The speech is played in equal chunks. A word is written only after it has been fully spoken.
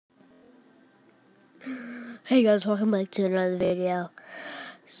Hey guys, welcome back to another video.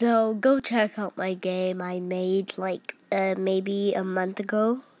 So go check out my game I made like maybe a month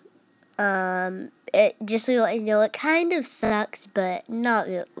ago. Just so you let you know, it kind of sucks, but not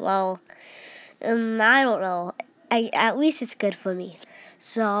real. Well, I don't know. At least it's good for me.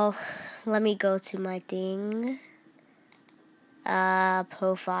 So let me go to my thing.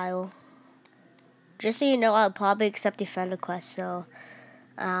 Profile. Just so you know, I'll probably accept your friend request. So,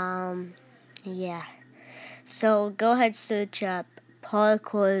 yeah. So go ahead, search up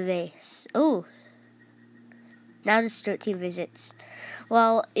parkour race. Oh, now there's 13 visits.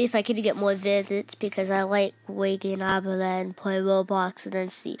 Well, if I could get more visits, because I like waking up and then play Roblox and then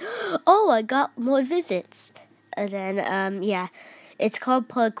see, oh, I got more visits. And then, yeah, it's called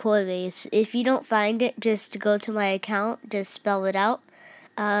parkour race. If you don't find it, just go to my account, just spell it out.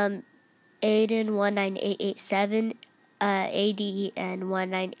 Aiden19887,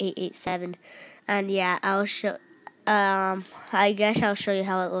 ADN19887. And yeah, I'll show, I guess I'll show you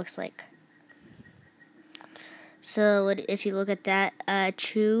how it looks like. So if you look at that,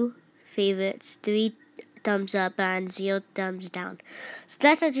 2 favorites, 3 thumbs up, and 0 thumbs down. So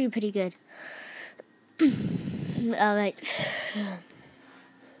that's actually pretty good. Alright.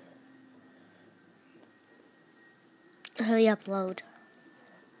 Hurry up, load.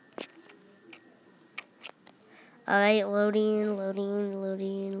 Alright, loading.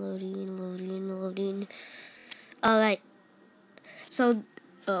 Alright. So,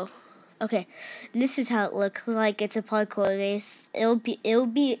 okay. This is how it looks like. It's a parkour race. It'll be,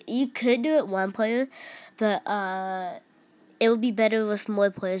 you could do it one player, but, it'll be better with more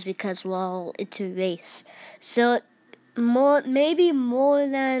players because, well, it's a race. So, maybe more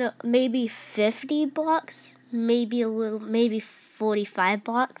than, 50 blocks. Maybe 45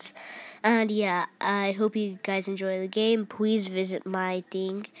 blocks. And yeah, I hope you guys enjoy the game. Please visit my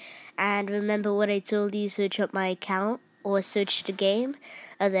thing. And remember what I told you, search up my account or search the game,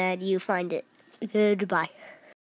 and then you find it. Goodbye.